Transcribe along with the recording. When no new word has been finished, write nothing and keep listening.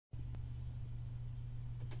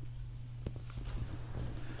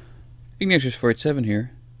Ignatius487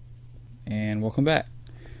 here, and welcome back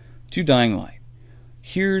to Dying Light.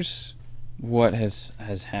 Here's what has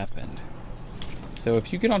happened. So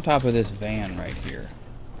if you get on top of this van right here,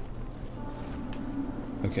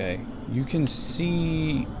 okay, you can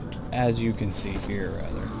see, as you can see here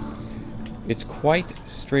rather, it's quite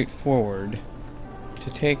straightforward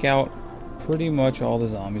to take out pretty much all the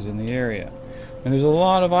zombies in the area. And there's a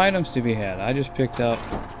lot of items to be had. I just picked up,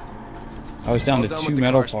 I was down to 2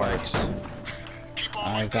 metal parts.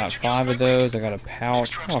 I got 5 of those, I got a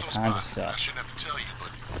pouch, all kinds of stuff.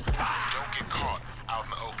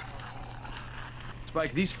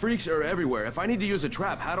 Spike, these freaks are everywhere. If I need to use a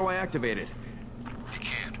trap, how do I activate it? You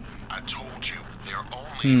can't. I told you, they're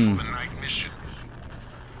only for the night mission.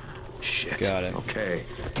 Shit. Got it. Okay.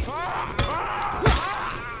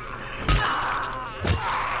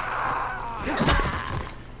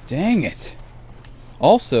 Dang it.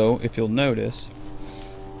 Also, if you'll notice,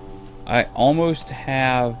 I almost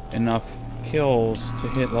have enough kills to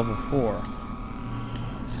hit level 4.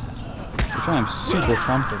 Which I'm super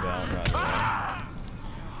pumped about right now.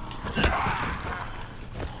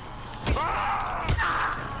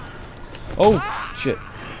 Oh, shit.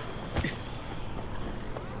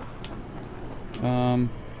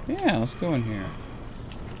 Yeah, let's go in here.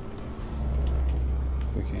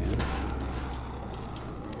 If we can.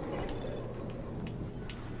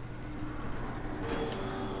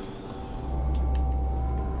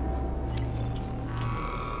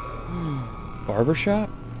 Barbershop?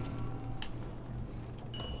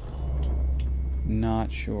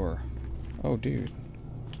 Not sure. Oh, dude.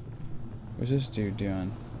 What's this dude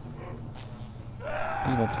doing?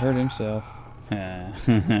 He's about to hurt himself.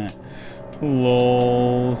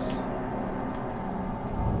 Lols.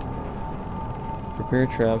 Prepare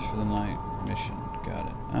traps for the night mission. Got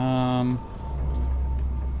it.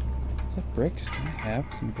 Is that bricks? Can I have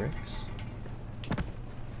some bricks? Is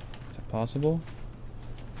that possible?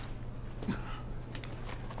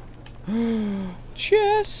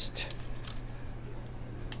 Chest!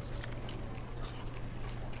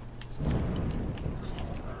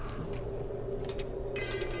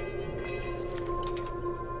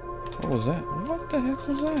 What was that? What the heck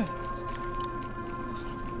was that?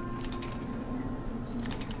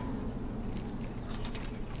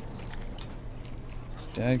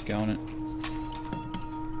 Daggone it.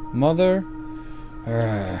 Mother.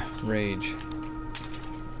 Rage.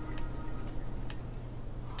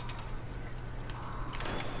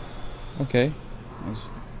 Okay.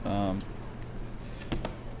 That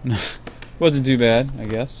was, wasn't too bad, I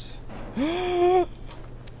guess.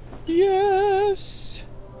 Yes!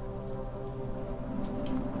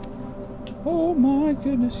 Oh my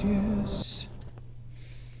goodness, yes.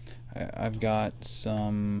 I've got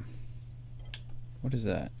some... What is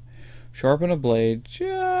that? Sharpen a blade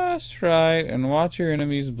just right and watch your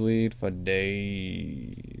enemies bleed for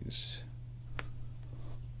days.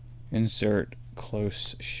 Insert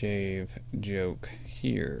close shave joke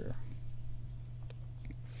here.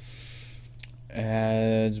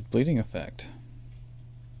 Adds bleeding effect.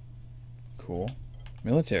 Cool.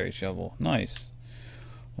 Military shovel. Nice.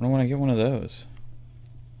 I don't want to get one of those.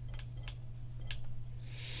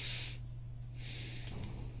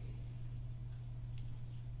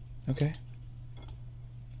 Okay.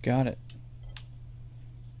 Got it.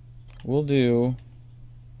 We'll do...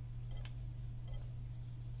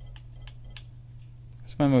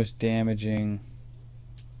 It's my most damaging.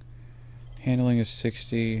 Handling is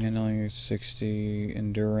 60, handling is 60,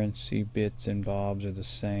 endurance, bits and bobs are the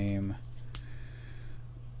same.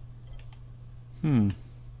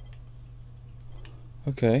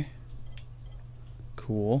 Okay.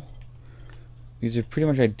 Cool. These are pretty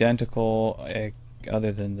much identical,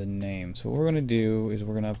 other than the name. So what we're going to do is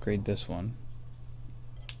we're going to upgrade this one.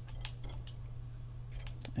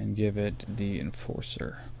 And give it the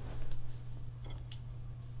Enforcer.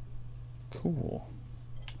 Cool.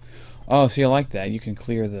 Oh, see, I like that. You can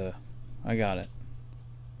clear the... I got it.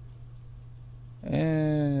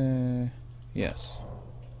 Yes.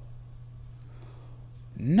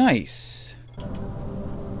 Nice.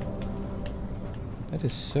 That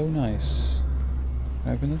is so nice.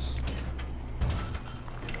 Can I open this?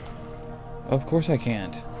 Of course I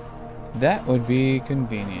can't. That would be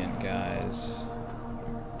convenient, guys.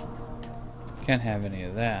 Can't have any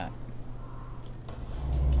of that.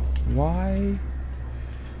 Why?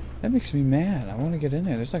 That makes me mad. I want to get in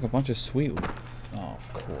there. There's like a bunch of sweet... Oh,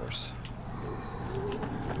 of course.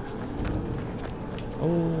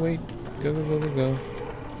 Oh, wait. Go, go, go, go, go.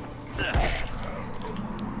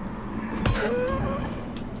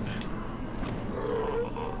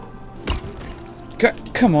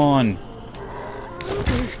 Come on.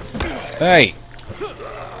 Hey!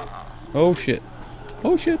 Oh shit.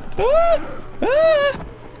 Oh shit. Ah!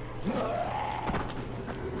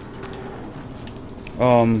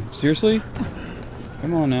 Ah! Seriously?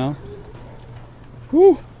 Come on now.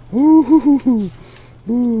 Whoo! Woo!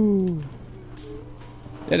 Woo!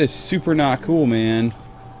 That is super not cool, man.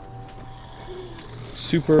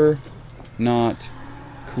 Super not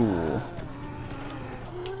cool.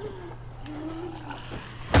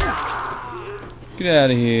 Get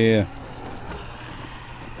out of here.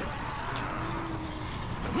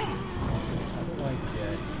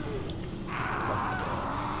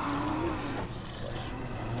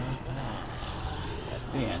 That's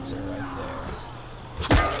the answer right there.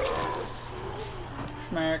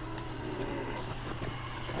 Schmack.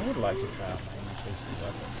 I would like to try out my M60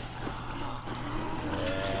 weapon.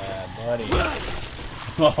 Yeah, buddy.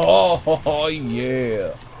 Oh,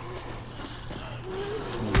 yeah.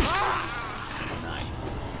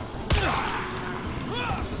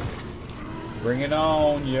 Bring it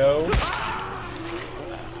on, yo. Give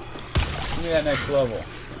me that next level.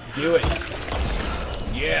 Do it.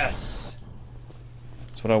 Yes.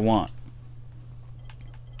 That's what I want.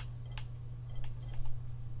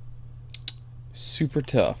 Super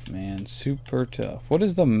tough, man. Super tough. What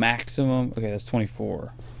is the maximum? Okay, that's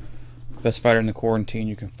 24. Best fighter in the quarantine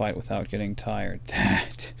you can fight without getting tired.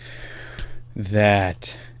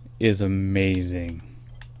 That is amazing.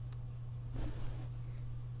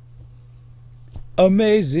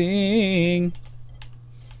 Amazing.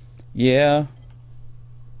 Yeah.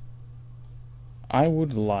 I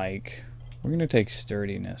would like... We're gonna take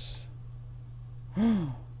sturdiness.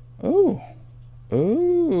 Oh.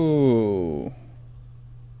 Oh.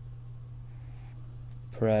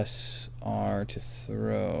 Press R to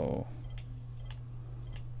throw.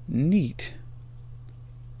 Neat.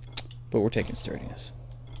 But we're taking sturdiness.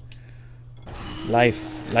 Life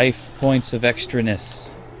points of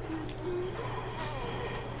extraness.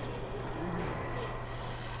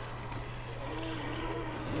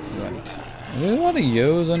 There's a lot of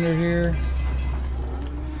yos under here.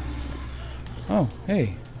 Oh,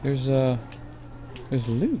 hey, there's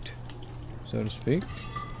loot, so to speak.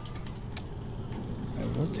 I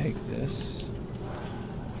will take this.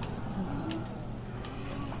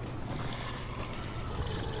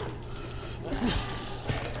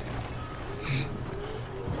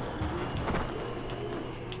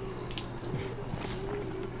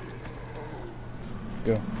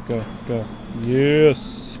 Go, go, go.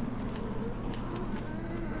 Yes.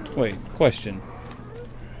 Wait, question.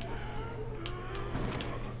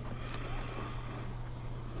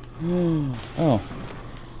 Oh,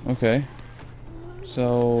 okay.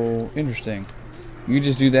 So, interesting. You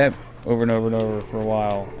just do that over and over and over for a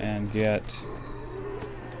while and get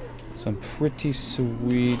some pretty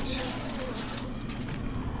sweet...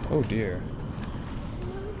 Oh dear.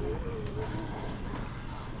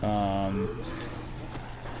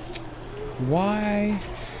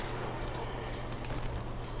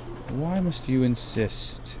 Why must you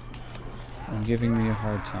insist on giving me a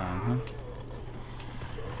hard time, huh?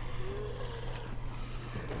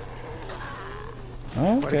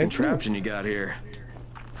 Oh, okay, what a contraption you got here.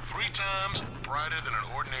 3 times brighter than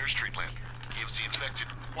an ordinary street lamp. Gives the infected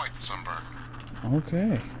quite the sunburn.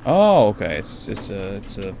 Okay. Oh, okay. It's a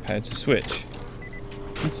switch.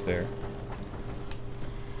 That's fair.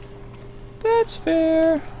 That's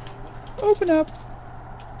fair. Open up.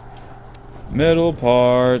 Metal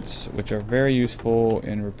parts, which are very useful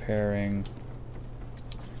in repairing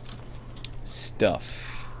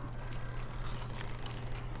stuff.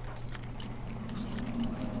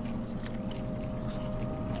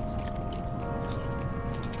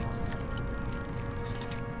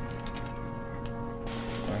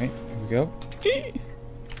 Alright, here we go. Is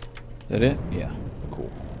that it? Yeah,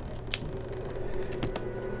 cool.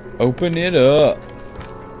 Open it up.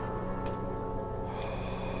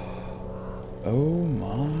 Oh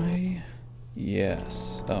my,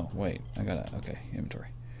 yes. Oh, wait, I gotta, okay, inventory.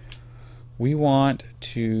 We want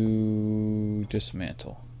to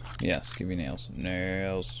dismantle. Yes, give me nails.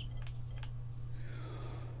 Nails.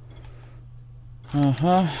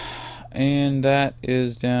 And that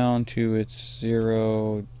is down to its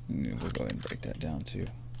 0. We'll go ahead and break that down too,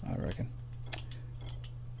 I reckon.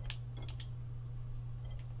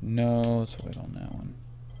 No, let's wait on that one.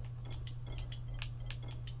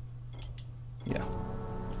 Yeah.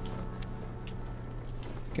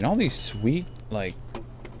 Get all these sweet, like,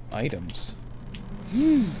 items.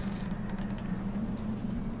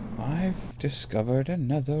 I've discovered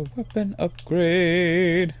another weapon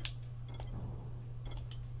upgrade.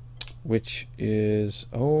 Which is,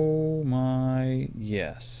 oh my,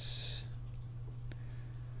 yes.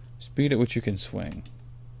 speed at which you can swing.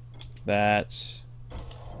 That's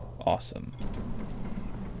awesome.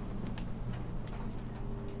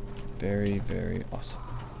 Very, very awesome.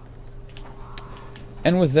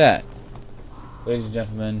 And with that, ladies and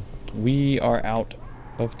gentlemen, we are out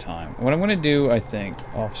of time. What I'm going to do, I think,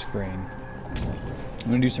 off screen, I'm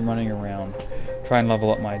going to do some running around, try and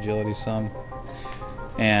level up my agility some,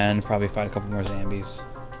 and probably fight a couple more zombies,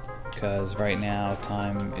 because right now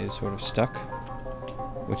time is sort of stuck,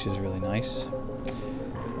 which is really nice,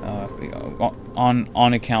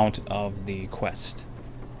 on account of the quest.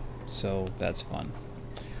 So that's fun.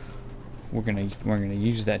 We're gonna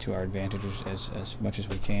use that to our advantage as much as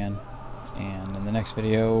we can. And in the next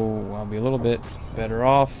video, I'll be a little bit better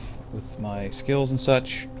off with my skills and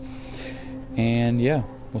such. And yeah,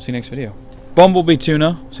 we'll see you next video. Bumblebee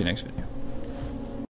Tuna. See you next video.